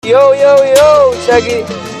Yo, check it.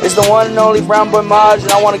 It's the one and only Brown Boy Maj,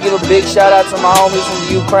 and I want to give a big shout out to my homies from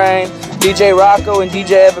the Ukraine, DJ Rocco and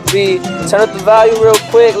DJ Ever B. Turn up the volume real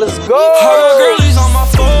quick, let's go! Her girlies on my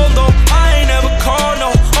phone though, I ain't never called no.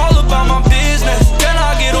 All about my business, can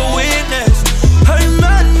I get a witness?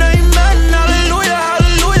 Amen, amen, hallelujah,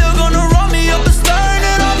 hallelujah. Gonna roll me up the stern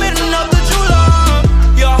and I'm hitting up the chula.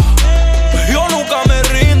 Yeah, yo nunca me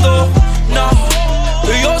rindo, no.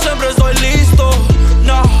 Yo siempre estoy listo,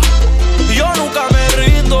 no. Yo nunca me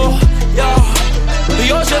rindo, yeah.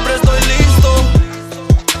 Yo siempre estoy listo.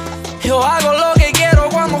 Yo hago lo que quiero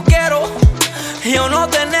cuando quiero. Yo no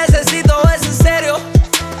te necesito, es en serio.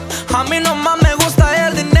 A mí nomás me gusta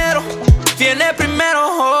el dinero. Viene primero,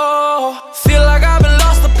 oh. Feel like I've been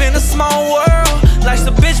lost up in a small world. Life's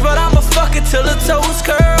a bitch, but I'ma fuck it till the toes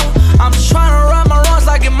curl. I'm just trying to right my wrongs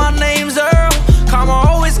like if my name's Earl. Karma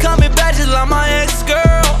always coming back just like my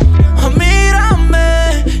ex-girl.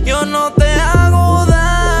 Mírame, yo no te hago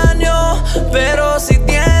daño, pero si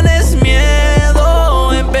tienes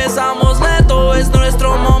miedo, empezamos lento, es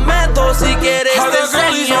nuestro momento. Si quieres te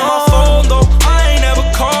enseño. I ain't never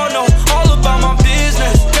called no. All about my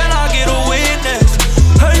business. Can I get a witness?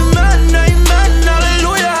 Amen, amen,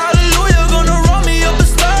 hallelujah, hallelujah. Gonna roll me up the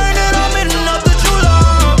stern and I'm hitting up the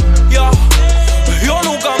chula. Yeah, yo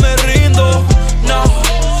nunca me rindo, no.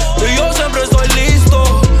 Yo siempre estoy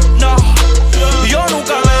listo, no. Yo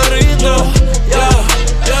nunca me rindo, yeah.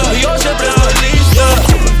 Yo siempre estoy listo.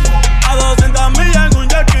 A 200 millas en un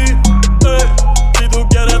yaqui, si tú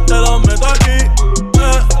quieres te lo meto aquí,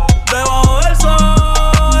 debajo del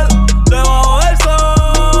sol, debajo del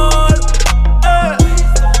sol,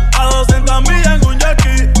 a 200 millas en un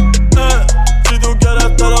yaqui, si tú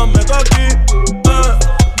quieres te lo meto aquí,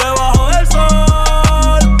 debajo del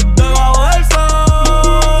sol, debajo del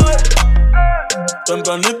sol.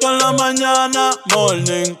 Tempranito en la mañana,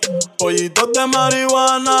 morning, pollitos de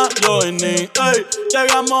marihuana, joining, ey,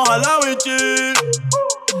 llegamos a la bichi.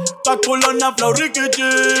 Pa' culona, flow, rikichi.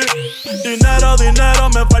 Dinero, dinero,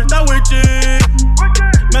 me falta wichi.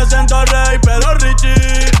 Me siento rey, pero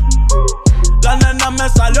richie. La nena me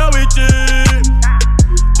salió bichi.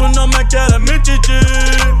 Tú no me quieres, mi chichi.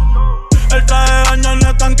 El traje de baño no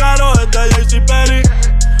es tan caro, es de JC Perry.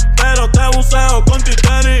 Pero te buceo con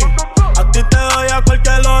titeri. A ti te doy a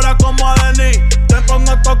cualquier hora como a Denny. Te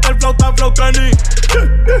pongo a tocar flauta, flow Kenny.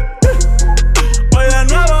 Voy de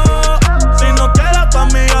nuevo. Si no quieres a tu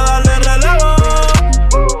amiga, dale relevo.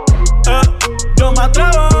 Yo me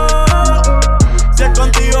atrevo. Si es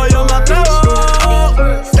contigo, yo me atrevo.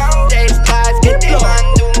 ¿Dónde estás? Que te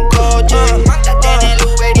mando un coche. Mándate en el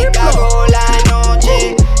Uber y te hago la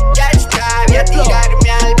noche. Ya está, voy a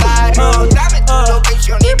tirarme al barrio. Dame tu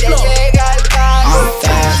location y te llega el carro.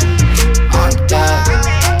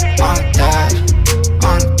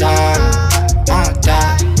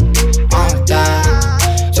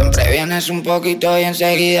 Siempre vienes un poquito y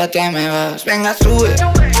enseguida te me vas. Venga, sube,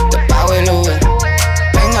 te pago el Uber.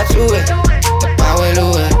 Venga, sube, te pago el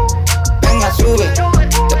Uber. Venga, sube,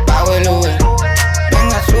 te pago el Uber.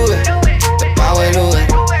 Venga, sube, te pago el Uber.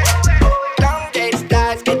 ¿Dónde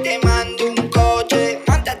estás? Que te mando un coche.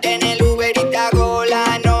 Mándate en el Uber y te hago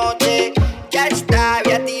la noche. Ya está,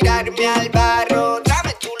 voy a tirarme al barro.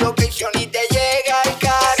 Dame tu location y te llega el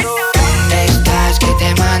carro. ¿Dónde estás? Que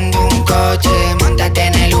te mando un coche. Mándate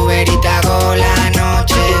en el Uber y te hago la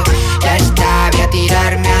noche. Ya está, voy a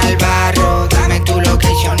tirarme al barro. Dame tu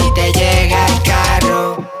location y te llega el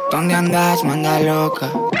carro. ¿Dónde andas? Manda loca.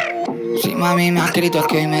 Si mami me ha escrito es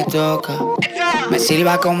que hoy me toca. Me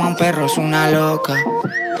silba como un perro, es una loca.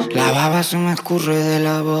 La baba se me escurre de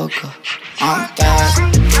la boca. ¿Dónde estás?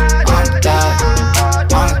 ¿Dónde estás?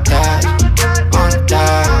 ¿Dónde estás? ¿Dónde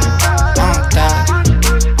estás? ¿Dónde estás?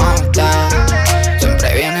 ¿Dónde estás?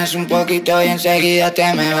 Siempre vienes un poquito y enseguida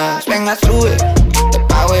te me vas. Venga, sube, te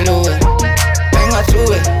pago el Uber. Venga,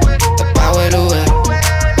 sube, te pago el Uber.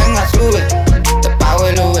 Venga, sube, te pago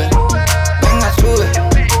el Uber. Venga, sube,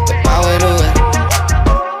 te pago el Uber.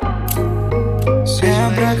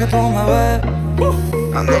 Siempre que tú me ves,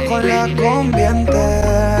 ando con la combi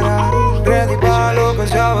entera, ready pa' lo que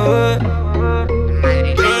sea, bebé.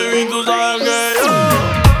 Baby, tú sabes que yo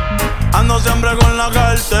ando siempre con la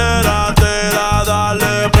cartera. Te da,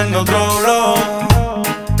 dale, prende otro blow.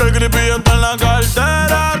 Que el creepy está en la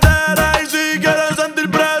cartera. Y si quieres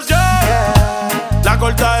sentir presión, la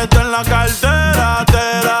corta está en la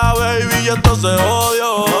cartera. Baby, esto se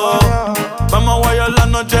odió. Vamos a guayar la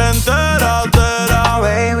noche entera.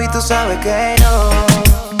 Baby, tú sabes que yo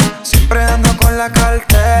siempre ando con la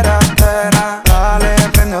cartera. Dale,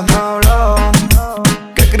 prende otro blow.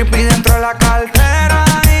 Que creepy dentro de la cartera.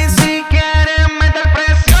 Y si quieres meter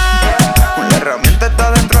presión,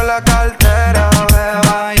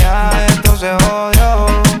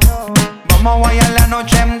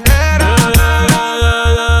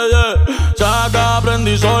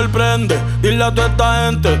 a toda esta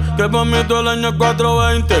gente que por mí todo el año es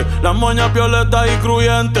 420. Las moñas violetas y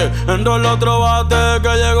cruyentes. Enrola otro bate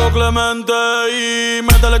que llegó Clemente. Y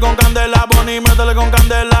métele con candela, Bonnie, métele con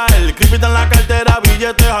candela. El creepy en la cartera,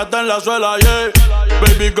 billetes hasta en la suela, yeah.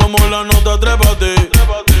 Baby, como la nota, trépate.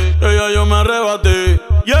 Ella yo me arrebaté,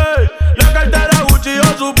 yeah. La cartera Gucci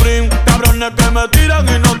o Supreme. Cabrones que me tiran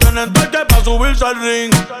y no tienen toque pa' subirse al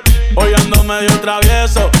ring. Hoy ando medio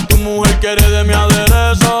travieso. Tu mujer quiere de mi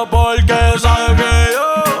aderezo porque sabe que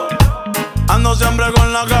yo ando siempre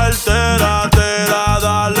con la cartera. Tera,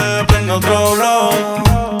 dale, prende otro blow.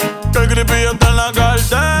 Que el creepy está en la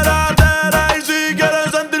cartera. Tera, y si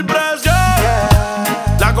quieres sentir presión,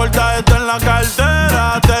 la corta está en la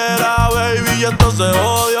cartera. Tera, baby, y esto se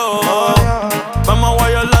odió. Vamos a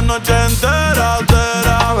guayar la noche entera.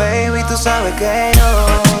 Tera, baby, tú sabes que yo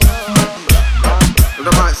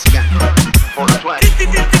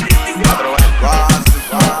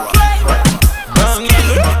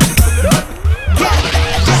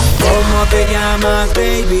 ¿Cómo te llamas,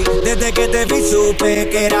 baby? Desde que te vi supe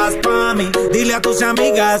que eras pa' mí. Dile a tus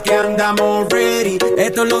amigas que andamos ready.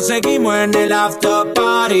 Esto lo seguimos en el after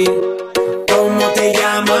party. ¿Cómo te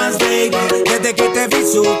llamas, baby? Desde que te vi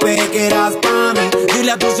supe que eras pa' mí.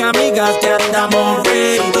 Dile a tus amigas que andamos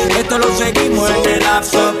ready. Esto lo seguimos en el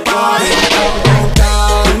after party. Con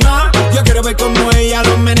calma, yo quiero ver cómo ella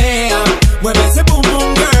lo menea. Mueve ese boom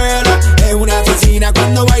boom girl. Es una asesina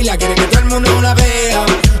cuando baila, quiere que todo el mundo la vea.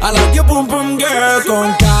 I like your boom boom girl.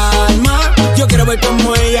 Con calma, yo quiero ver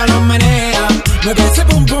cómo ella lo menea. Mueve ese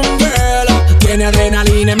boom boom girl. Tiene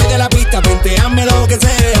adrenalina, mete la pista, venteame lo que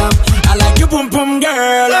sea. I like your boom boom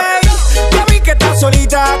girl. Hey, ya vi que estás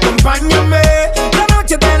solita, acompáñame. La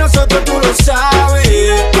noche de nosotros tú lo sabes.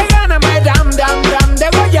 Que gana me dam de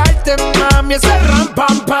guayarte, mami. Ese ram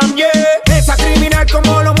pam pam, yeah. Esa criminal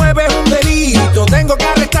como lo mueve es un delito. Tengo que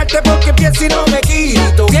arrestarte porque pienso y no me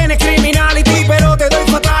quito. Tienes criminality, pero te doy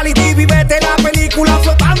fatality. Vivete la película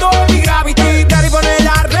flotando en mi gravity. Daddy pone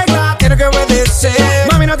la regla, tiene que obedecer.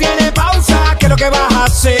 Mami no tiene pausa, ¿qué es lo que vas a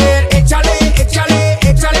hacer? Échale, échale,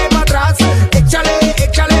 échale pa' atrás. Échale,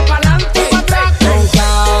 échale pa'lante, pa' atrás. Con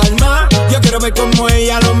calma, yo quiero ver cómo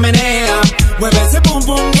ella lo menea. Mueve ese boom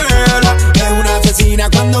boom girl. Es una asesina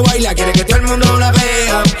cuando baila, quiere que todo el mundo la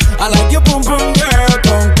vea. I like your boom boom girl.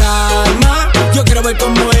 Con calma, yo quiero ver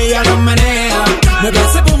cómo ella lo menea. Mueve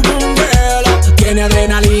ese boom boom girl. Tiene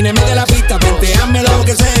adrenalina, mete la pista, venteame lo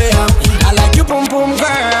que sea. I like your boom boom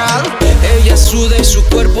girl. Ella suda y su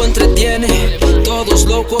cuerpo entretiene. Todos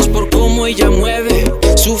locos por cómo ella mueve.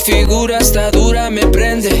 Su figura está dura, me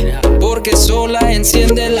prende. Porque sola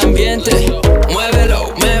enciende el ambiente.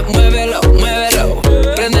 Muévelo, muévelo, muévelo.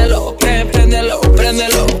 Préndelo, préndelo,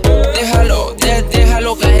 préndelo. Déjalo,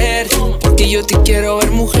 déjalo caer. Porque yo te quiero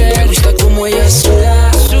ver, mujer. Me gusta como ella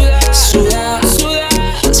suda, suda, suda.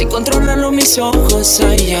 Sin controlarlo mis ojos,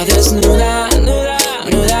 a ella desnuda, nuda,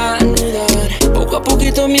 nuda, nuda. Poco a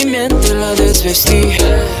poquito mi mente la desvestí.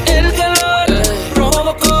 El calor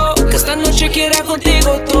provocó que esta noche quiera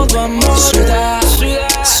contigo todo amor. Suda, suda,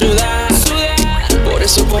 suda, suda. Por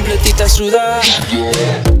eso completita suda.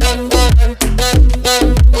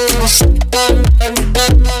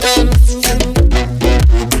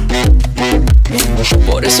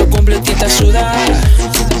 Por eso completita suda.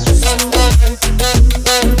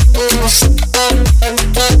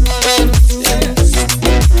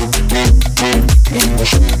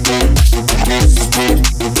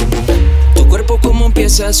 Tu cuerpo como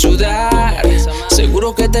empieza a sudar,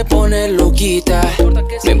 seguro que te pone loquita.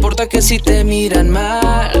 No importa que si te miran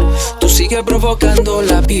mal, tú sigue provocando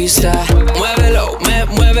la pista. Muévelo,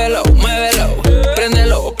 muévelo, muévelo.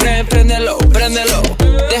 Préndelo, préndelo, préndelo.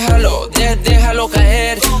 Déjalo, déjalo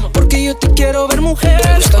caer. Porque yo te quiero ver, mujer.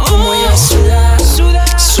 Me gusta como ella suda, suda,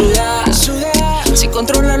 suda, suda. Sin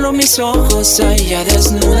controlarlo mis ojos, a ella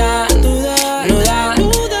desnuda, nuda, nuda,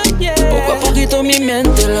 nuda, yeah. Poco a poquito mi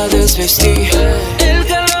mente la desvestí. El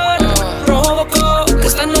calor provocó que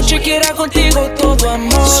esta noche quiera contigo todo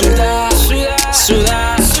amor. Suda, suda,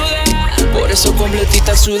 suda, suda. Por eso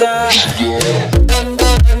completita suda.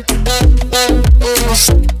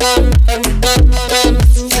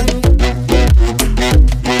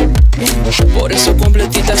 Por eso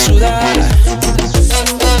completita suda.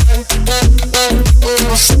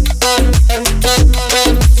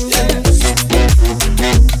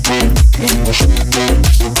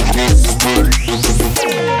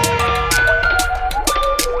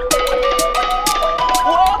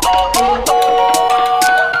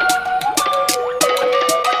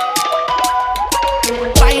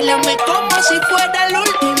 Báilame como si fuera la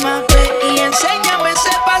última vez y enséñame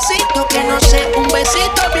ese pasito que no sé, un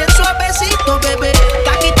besito bien suavecito, bebé.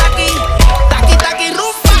 Taqui, taqui, taqui.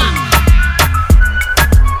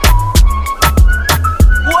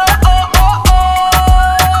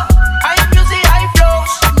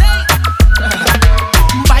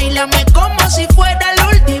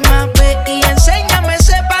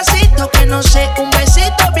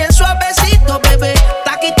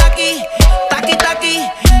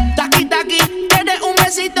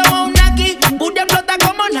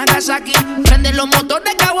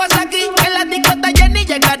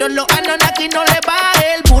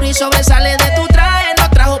 de tu traje. No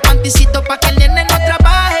trajo panticito pa' que el nene no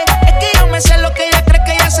trabaje. Es que yo me sé lo que ella cree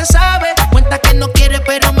que ya se sabe. Cuenta que no quiere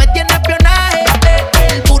pero me tiene espionaje.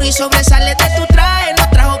 El booty sobresale de tu traje. No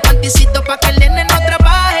trajo panticito pa' que el nene no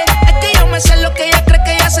trabaje. Es que yo me sé lo que ella cree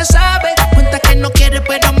que ya se sabe. Cuenta que no quiere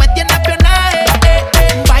pero me tiene espionaje.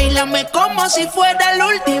 Báilame como si fuera la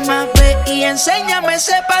última vez y enséñame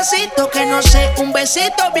ese pasito que no sé, un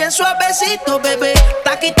besito bien suavecito, bebé.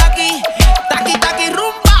 Taqui, taqui, taqui, taqui,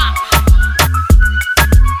 rumba.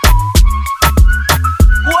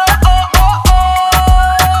 Whoa, oh, oh,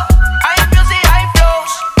 oh. High music, high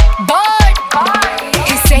flows. Boy,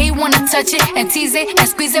 he say he wanna touch it and tease it and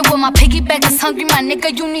squeeze it. When my piggyback is hungry, my nigga,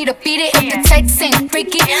 you need to feed it. If the text ain't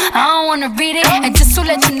freaky, I don't wanna read it. And just to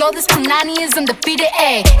let you know, this Punani is undefeated.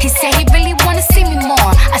 Ayy, he said he really wanna see me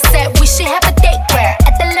more. I said we should have a date where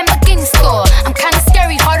at the Lamborghini store. I'm kinda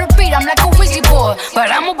scary, hard to read, I'm like a Ouija board,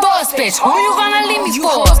 but I'm a boss bitch. Who you gonna leave me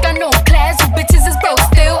for? Hoes got no class, you bitches is broke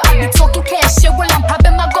still. I be talking cash shit while I'm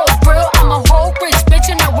popping my gold grill. I'm a whole rich bitch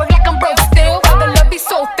and I work like I'm broke still. But the love be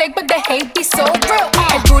so fake, but the hate be so real.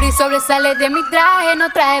 El booty sobresale de mi traje. No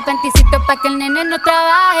traje panticito pa' que el nene no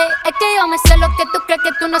trabaje. Es que yo me sé lo que tú crees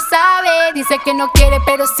que tú no sabes. Dice que no quiere,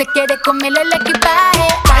 pero se quiere comerle el equipaje.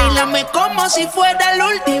 Báilame como si fuera la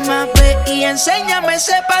última vez y enséñame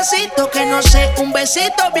ese pasito que no sé, un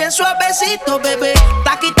besito bien suavecito, bebé.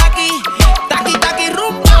 Taqui, taqui, taqui, taqui,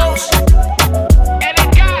 rumba.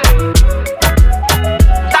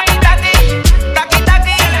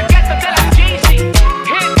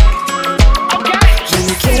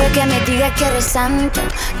 Que me digas que eres santo,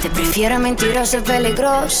 te prefiero mentiroso y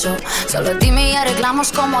peligroso. Solo dime y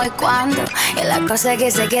arreglamos cómo y cuándo. Y la cosa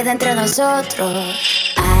que se queda entre nosotros.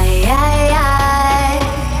 Ay, ay, ay,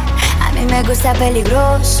 a mí me gusta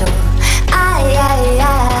peligroso. Ay, ay,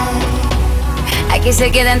 ay, aquí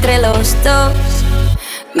se queda entre los dos.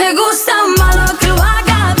 Me gusta malo que lo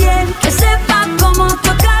haga bien, que sepa cómo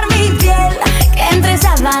tocar mi piel, que entre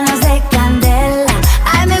sábanas de candela.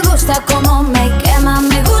 Ay, me gusta cómo me quema,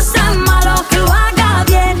 me gusta malo que lo haga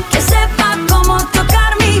bien, que sepa cómo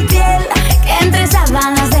tocar mi piel, que entre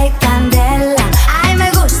sábanas de candela. Ay, me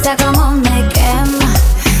gusta cómo me quema.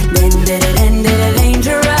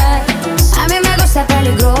 Dangerous. A mí me gusta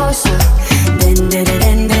peligroso.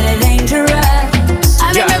 Dangerous.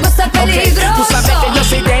 A mí me gusta peligroso. Tú sabes que yo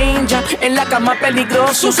soy danger, en la cama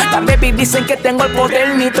peligroso. Las baby dicen que tengo el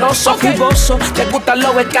poder nitroso, jugoso. Te gusta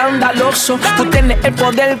lo escandaloso. Tú tienes el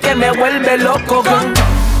poder que me vuelve loco.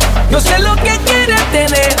 No sé lo que quieres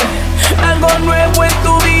tener, algo nuevo en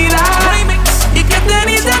tu vida y que te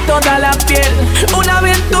eriza toda la piel. Una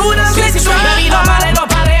aventura sexual. No pare, no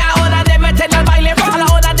pare, ahora de meterle al baile. A la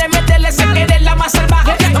hora de meterle sé que eres la más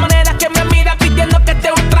salvaje. La manera que me mira pidiendo que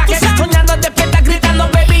te un traje. Soñando despierta gritando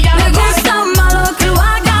baby ya. Me gusta malo que lo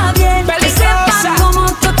haga bien, que sepa cómo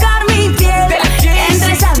tocar mi piel,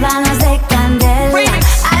 entre sábanas de candela.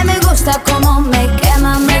 Ay, me gusta cómo me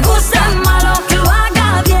quema. Me gusta malo que lo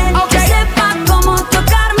haga bien, que sepa cómo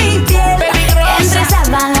tocar mi piel, entre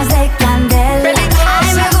sábanas de candela.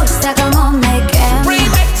 Ay, me gusta cómo me quema.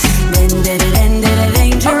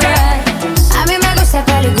 Dangerous. A mí me gusta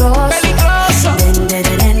peligroso.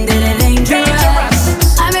 Dangerous.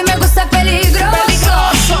 A mí me gusta peligroso.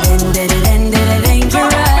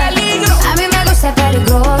 A mí me gusta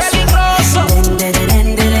peligroso.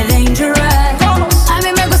 A mí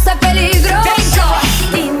me gusta peligroso.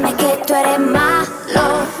 Dime que tú eres malo,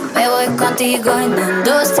 me voy contigo en 1,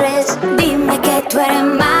 2, 3. Dime que tú eres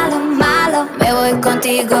malo, malo, me voy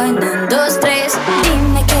contigo en 1, 2, 3.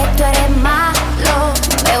 Dime que tú eres malo,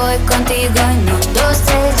 me voy contigo en 1, 2,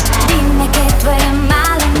 3. Dime que tú eres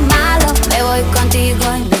malo, malo, me voy contigo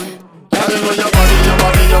en 1. Girl, you know your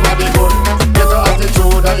body good. Get your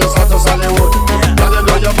attitude and your status Hollywood. Girl, you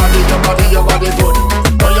know your body good.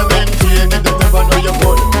 Know you maintain it, they never know you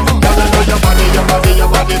good. Girl, you know your body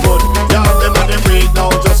good. You have the money breathe now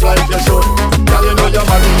just like you should. Girl, you know your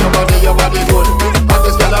body good. And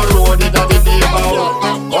this girl a road in the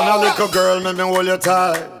neighborhood. On a little girl, make me hold you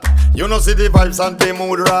tight. You know see the vibes and the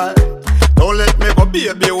mood right. Don't let me go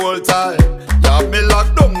baby hold tight. You have me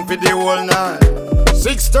locked down for the whole night.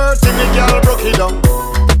 6:30, me girl broke it down.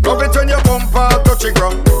 Love it when your bumper touch the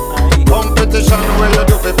ground. Competition where you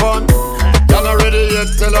do for fun. You're not ready yet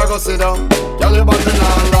till I go sit down. Girl, you bad me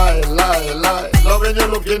nah lie. Love when you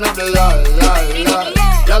looking at me eye.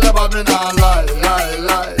 Girl, you bad me nah lie.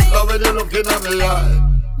 Love when you looking at me eye.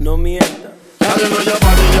 No mienta. Girl, you know your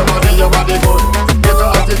body good. Get your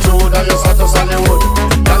attitude and your status Hollywood.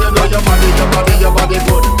 Girl, you know your body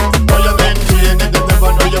good. Know you maintain it, they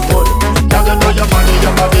never know you good. Girl, you know your body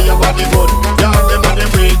good. You have the money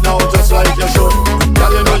breathe now just like you should.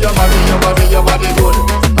 Girl, you know your body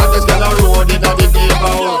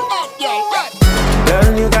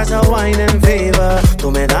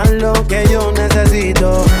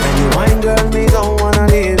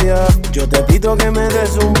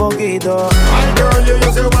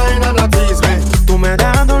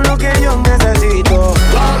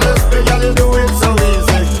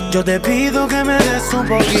Yo te pido que me des un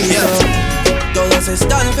poquito. Todos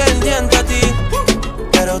están pendientes a ti,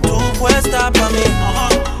 pero tú puesta pa' mí,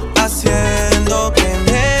 haciendo que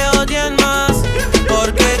me odien más,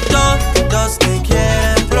 porque todos te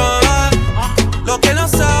quieren probar. Lo que no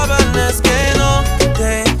saben es que no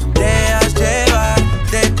te dejas llevar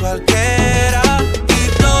de cualquiera, y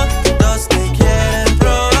todos te quieren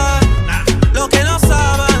probar. Lo que no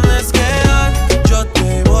saben es que hoy yo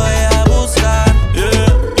te voy a buscar.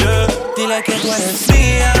 Dile que tú eres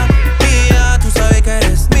mía, mía, tú sabes que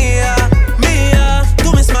eres mía, mía.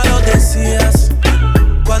 Tú misma lo decías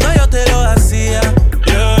cuando yo te lo hacía.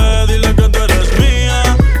 Dile que tú eres mía,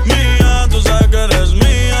 mía, tú sabes que eres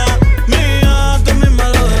mía, mía. Tú misma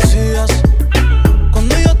lo decías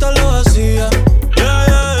cuando yo te lo hacía.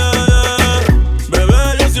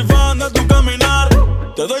 Bebé, yo soy fan de tu caminar.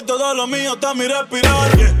 Te doy todo lo mío hasta mi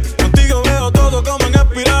respirar. Contigo veo todo como en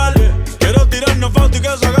espiral. Quiero tirarnos fotos y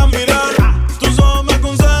que se hagan mirar. Tus ojos me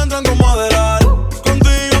concentran como adelar.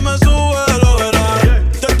 Contigo me sube el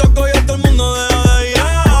overall. Te toco y hasta el mundo deja de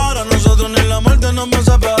llegar. A nosotros ni la muerte nos va a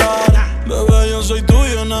separar. Bebé, yo soy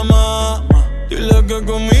tuyo nada más. Dile que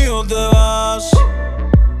conmigo te vas.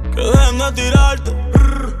 Que dejen de tirarte.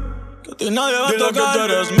 Que a ti nadie va a tocar. Dile que tú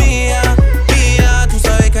eres mía, mía. Tú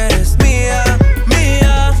sabes que eres mía,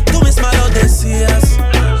 mía. Tú misma lo decías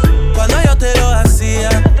cuando yo te lo hacía.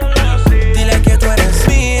 Dile que tú eres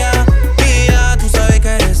mía, mía. Tú sabes que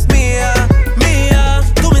eres mía, mía.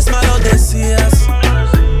 Tú misma lo decías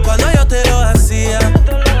cuando yo te lo hacía.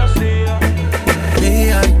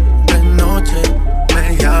 Día y de noche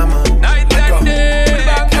me llama.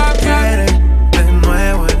 Quiere de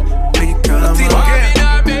nuevo en mi cama.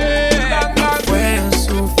 Fue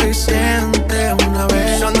suficiente una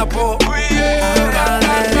vez. Ahora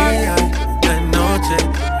de día y de noche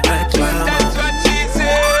reclama.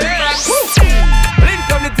 Link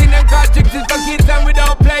on the thing and contracts is for kids and we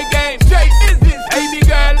don't play games. Straight business, hey big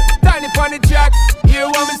girl, tiny funny track. Hear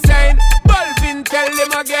what me saying? Balvin, tell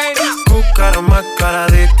them again. Buscaron más cara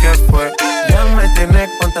de que fue. Ya me tienes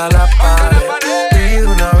contra la pared. Pide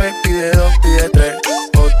una vez, pide dos, pide tres.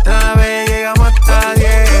 Otra vez llegamos hasta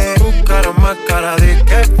 10. Buscaron más cara de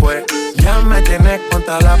que fue. Ya me tienes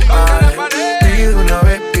contra la pared. Pide una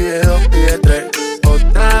vez, pide dos, pide tres.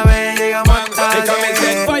 Otra vez llegamos hasta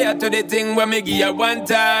 10. Fire to the thing when me give her one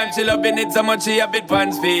time. She loving it so much she a bit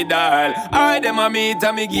pants feed all. I them a meet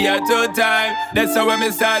and me give her 2 times. That's how when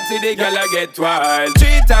me start see the girl I get wild.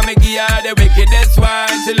 3 times me give her the wickedest one.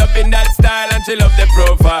 She loving that style and she love the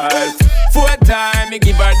profile. 4 times me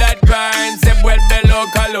give her that grind. Se vuelve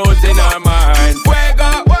loca lows in her mind.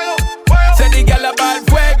 Fuego, say the girl about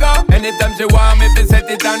fuego. Anytime she want me to set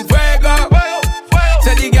it on fuego.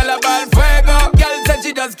 Say the girl about fuego. Girl said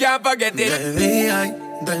she just can't forget it. De día y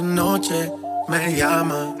de noche me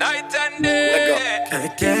llama. Night and day.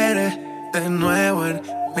 Que quiere de nuevo en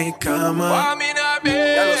mi cama.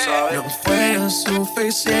 Ya lo sabes. No fue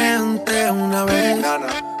suficiente una vez.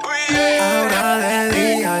 Ahora de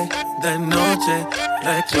día y de noche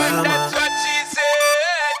reclama.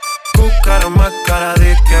 Buscaron más cara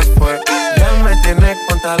de que fue. Ya me tienes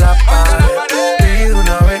contra la pared. Pide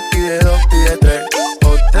una vez, pide dos, pide tres.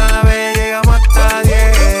 Otra vez llegamos hasta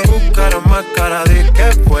 10. Buscaron más cara de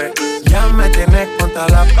que fue. Ya me tienes contra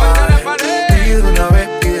la pared. Pide una vez,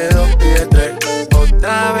 pide dos, pide tres.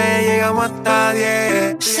 Otra vez llegamos hasta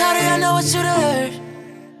 10. Shawty, I know what you heard,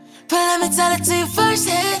 but let me tell it to you first,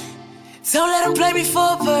 yeah. Don't let them play me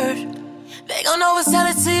for a bird. They gon' always tell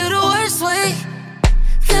it to you the worst way.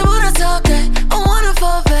 They wanna talk that, I wanna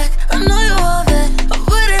fall back. I know you all that, I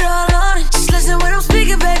put it all on it. Just listen when I'm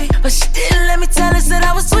speaking, baby. But she didn't let me tell her, said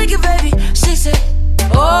I was tweaking, baby. She said,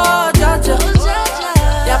 oh, Jaja,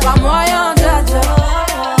 y'a pas moyen, Jaja.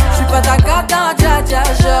 J'suis pas ta cata, Jaja.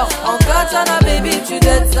 Genre, en katana, baby, tu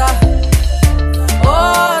dettes ça.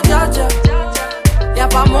 Oh, Jaja, y'a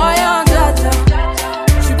pas moyen, Jaja.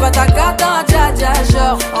 J'suis pas ta cata, Jaja.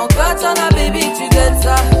 Genre, en katana, baby, tu dettes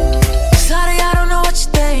ça. Sorry, I don't know what you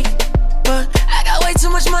think, but I got way too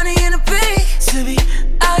much money in the bank to be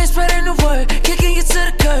out here spreading the word, kicking you to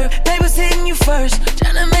the curb. Papers hitting you first,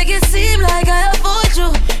 tryna make it seem like I avoid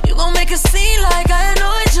you. You gon' make it seem like I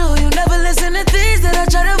annoyed you. You never listen to things that I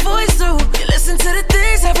try to voice through. You listen to the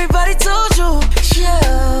things everybody told you.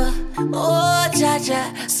 Yeah, oh Jaja,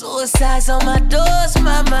 suicide's on my doors,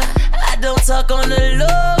 mama. I don't talk on the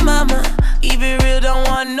low, mama. Keep it real, don't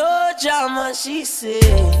want no drama. She said,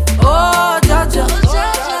 oh Jaja,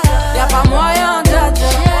 y'a pas moyen, Jaja.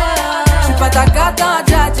 J'suis pas ta cata,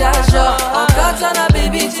 Jaja. Genre, en katana,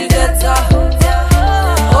 baby, tu dettes ça.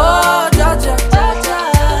 Oh Jaja,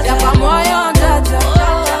 y'a pas moyen, Jaja.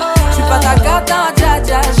 J'suis pas ta cata,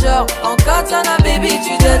 Jaja. Genre,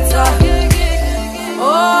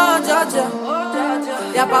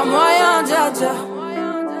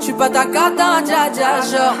 pas ta cata, dja dja,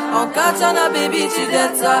 genre en katana, baby, tu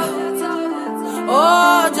dettes ça.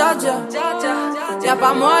 Oh, dja dja, y'a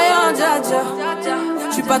pas moyen, dja dja.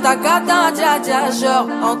 J'suis pas ta cata, dja dja, genre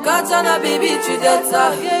en katana, baby, tu dettes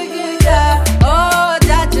ça. Oh,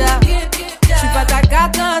 dja dja, j'suis pas ta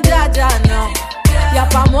cata, dja dja, non. Y'a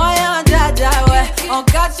pas moyen, dja dja, ouais. En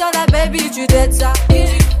katana, baby, tu dettes ça.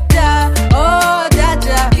 Oh, dja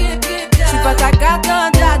dja, j'suis pas ta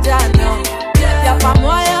cata, dja dja, non. Y'a pas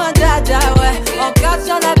moyen, dja dja, ouais. En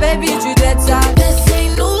katana, baby, tu dettes ça. This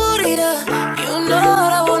ain't Nurita, you know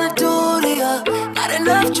what I wanna do to ya. Not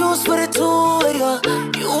enough juice for the two of ya.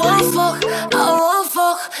 You want fuck, I want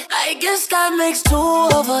fuck. I guess that makes two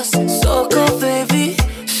of us. So cool, baby.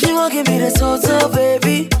 She won't give me the so-so,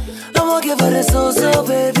 baby. I won't give her the so-so,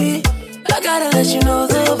 baby. I gotta let you know,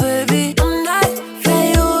 though, baby. I'm not that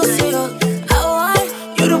used to you. I want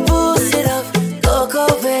you to boost it up. Go, go,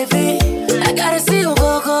 baby. I gotta see you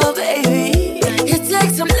go, go, baby. It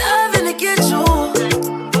takes some loving to get you.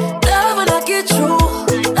 Love when I get you.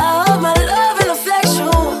 I hope my love will affect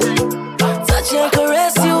you. Touch and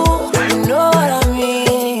caress you. You know what I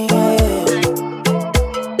mean, yeah.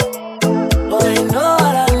 Oh, you know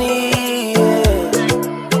what I need, yeah.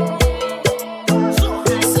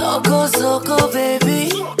 So go, baby.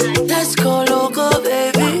 Let's go loco,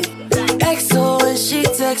 baby. XO when she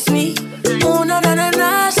texts me. Oh, na na na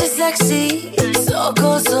na, she's sexy. So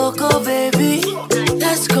go, baby.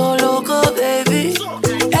 Let's go loco, baby.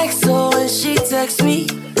 XO when she texts me.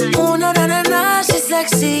 Oh, na na na na, she's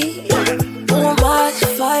sexy. Oh, my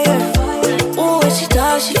fire. Oh, when she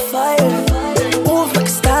does, she fire. Oh, like a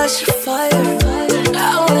star, she fire.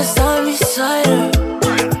 I wanna stand beside her.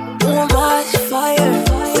 Oh, my fire.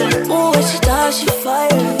 Oh, when she does, she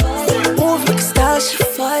fire. Oh, like a star, she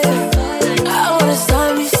fire. I wanna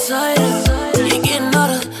stand beside her. You're getting all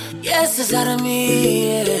the yeses out of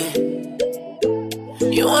me, yeah.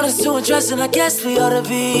 You want us to undress, and I guess we ought to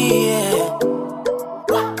be, yeah.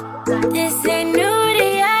 This ain't new to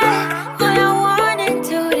ya, but I want it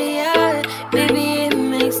to ya. Baby, it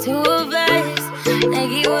makes two of us.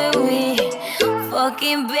 Like you and me,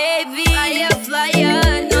 fucking baby. Fire, fire,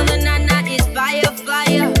 no, the nana is fire,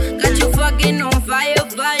 fire. Got you fucking on fire,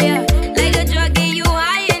 fire. Like a drug, get you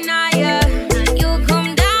higher and higher. You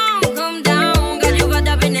come down. Got you fucked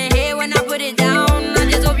up in the head when I put it down. I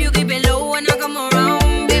just hope you keep it low when I come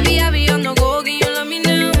around. Baby, I be on the go, can you love me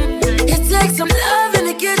now? It takes some loving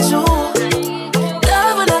to get you.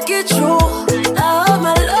 Love when I get you. I hope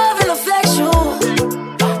my love will affect you.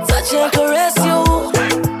 Touch and caress you.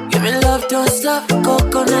 Give me love, don't stop.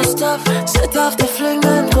 Coco, no stop. Set off the fling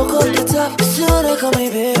and cook up the top. Shoulda call me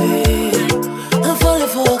baby. I'm falling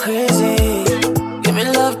for crazy. Give me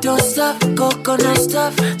love, don't stop. Coco, no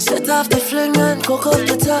stop. Set off the fling and cook up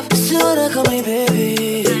the top. Shoulda call me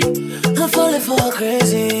baby. I'm falling for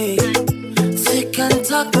crazy. Sick and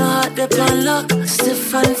talk, my heart dip on lock.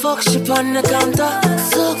 Stiff and fuck, ship on the counter.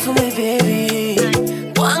 Suck for me, baby.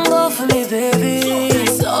 One go for me, baby.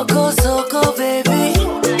 So go, baby.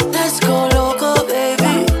 Let's go loco,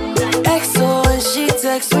 baby. XO when she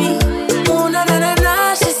texts me. Oh, na na na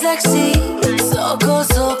na, she's sexy. So go,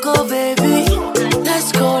 baby.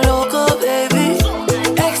 Let's go loco, baby.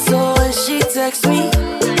 XO when she texts me.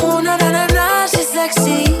 Oh, na na na na, she's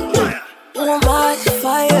sexy. Oh, my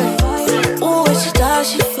fire. Oh, when she does,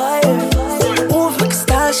 she fire. Oh, like a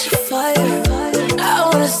star, she fire. I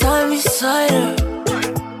wanna stand beside her.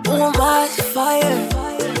 Oh, my fire.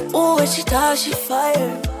 Oh, when she does, she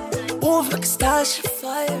fire. Oh, like a star, she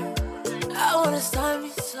fire. I wanna stand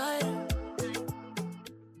beside her.